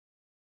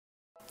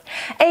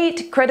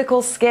8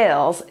 critical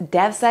skills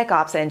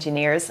DevSecOps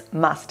engineers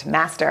must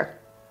master.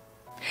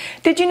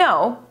 Did you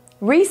know?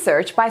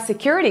 Research by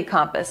Security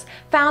Compass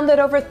found that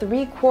over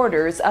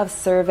 3/4 of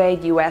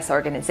surveyed U.S.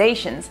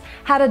 organizations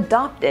had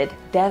adopted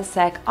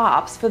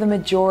DevSecOps for the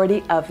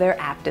majority of their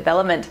app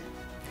development.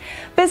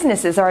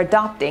 Businesses are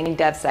adopting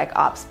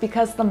DevSecOps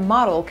because the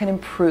model can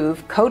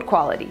improve code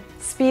quality,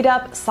 speed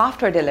up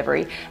software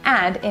delivery,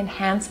 and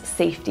enhance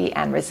safety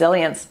and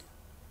resilience.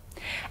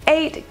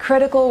 8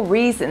 critical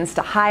reasons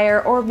to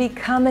hire or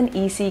become an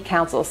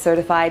EC-Council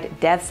Certified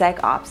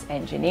DevSecOps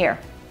Engineer.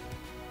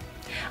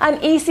 An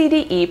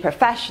ECDE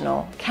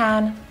professional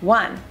can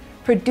 1.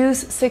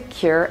 Produce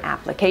secure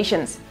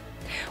applications.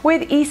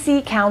 With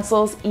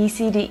EC-Council's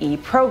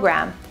ECDE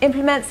program,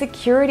 implement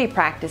security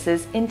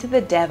practices into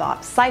the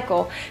DevOps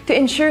cycle to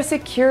ensure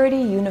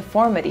security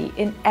uniformity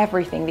in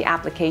everything the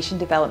application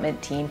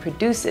development team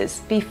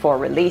produces before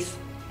release.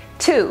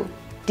 2.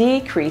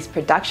 Decrease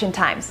production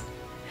times.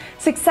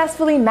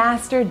 Successfully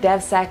master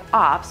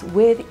DevSecOps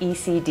with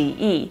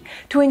ECDE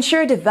to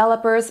ensure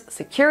developers,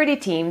 security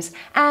teams,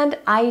 and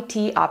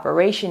IT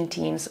operation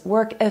teams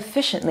work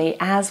efficiently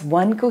as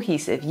one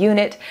cohesive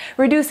unit,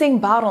 reducing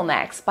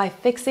bottlenecks by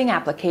fixing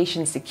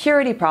application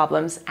security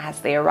problems as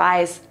they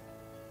arise.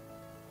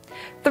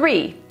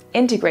 3.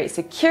 Integrate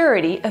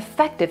security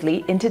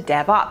effectively into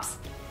DevOps.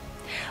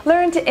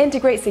 Learn to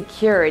integrate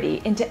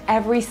security into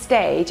every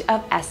stage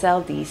of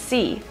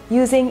SLDC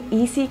using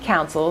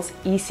EC-Council's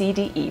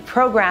ECDE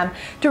program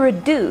to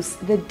reduce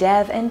the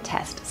dev and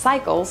test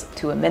cycles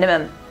to a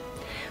minimum.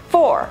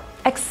 4.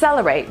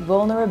 Accelerate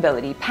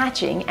vulnerability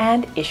patching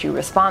and issue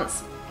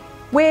response.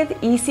 With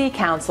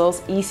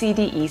EC-Council's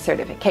ECDE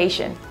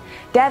certification,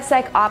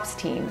 DevSecOps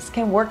teams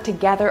can work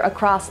together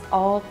across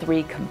all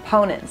 3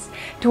 components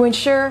to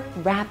ensure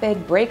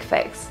rapid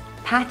break-fix,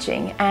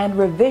 patching, and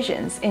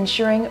revisions,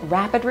 ensuring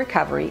rapid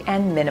recovery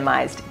and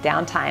minimized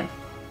downtime.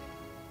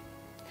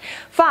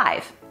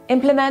 5.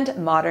 Implement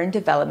modern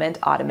development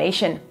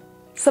automation.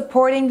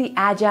 Supporting the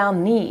agile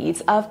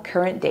needs of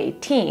current-day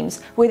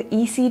teams with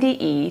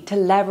ECDE to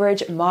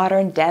leverage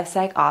modern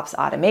DevSecOps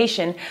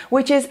automation,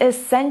 which is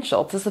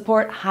essential to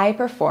support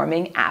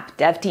high-performing app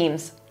dev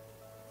teams.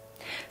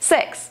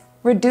 6.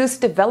 Reduce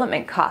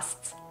development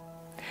costs.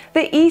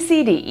 The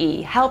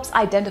ECDE helps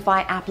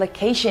identify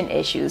application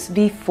issues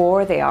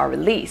before they are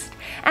released,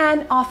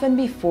 and often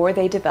before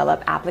they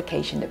develop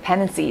application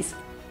dependencies.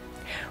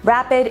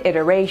 Rapid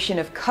iteration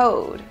of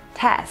code,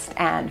 test,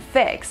 and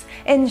fix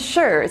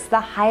ensures the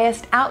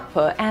highest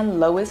output and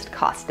lowest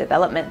cost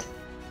development.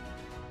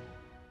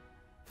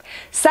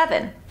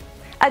 7.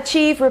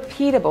 Achieve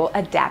repeatable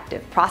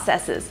adaptive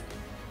processes.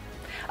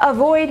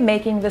 Avoid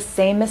making the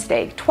same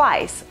mistake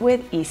twice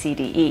with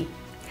ECDE.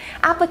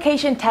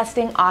 Application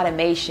testing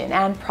automation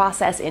and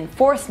process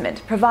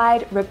enforcement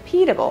provide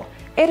repeatable,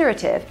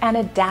 iterative, and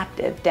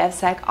adaptive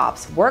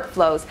DevSecOps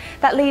workflows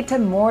that lead to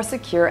more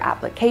secure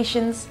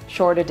applications,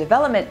 shorter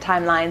development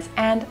timelines,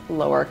 and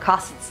lower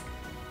costs.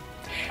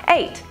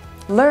 8.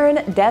 Learn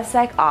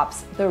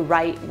DevSecOps the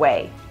right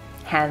way,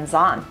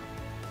 hands-on.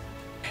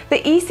 The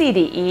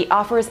ECDE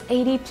offers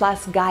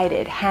 80+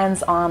 guided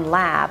hands-on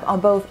lab on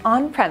both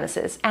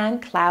on-premises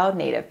and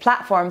cloud-native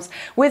platforms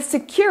with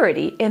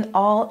security in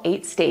all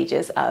 8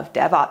 stages of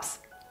DevOps.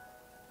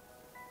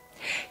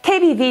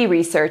 KBV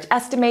research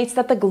estimates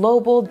that the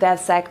global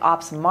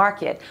DevSecOps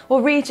market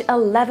will reach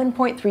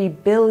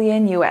 $11.3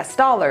 billion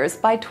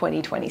by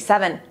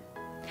 2027.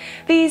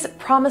 These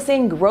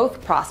promising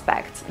growth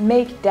prospects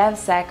make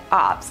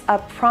DevSecOps a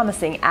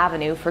promising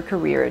avenue for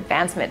career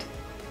advancement.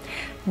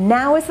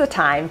 Now is the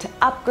time to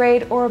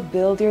upgrade or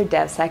build your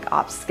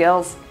DevSecOps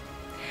skills.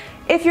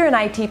 If you're an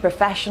IT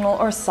professional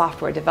or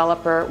software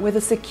developer with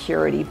a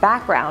security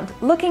background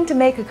looking to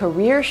make a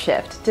career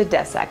shift to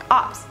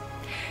DevSecOps,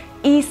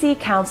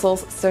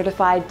 EC-Council's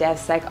Certified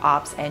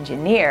DevSecOps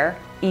Engineer,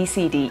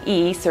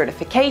 ECDE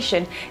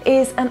certification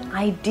is an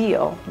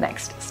ideal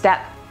next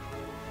step.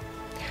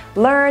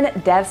 Learn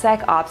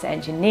DevSecOps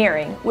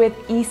Engineering with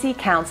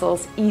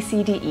EC-Council's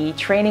ECDE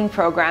training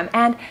program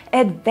and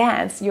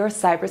advance your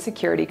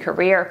cybersecurity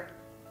career.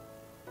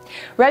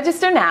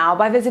 Register now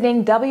by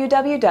visiting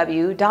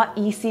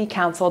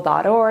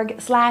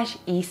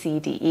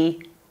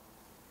www.eccouncil.org/ECDE.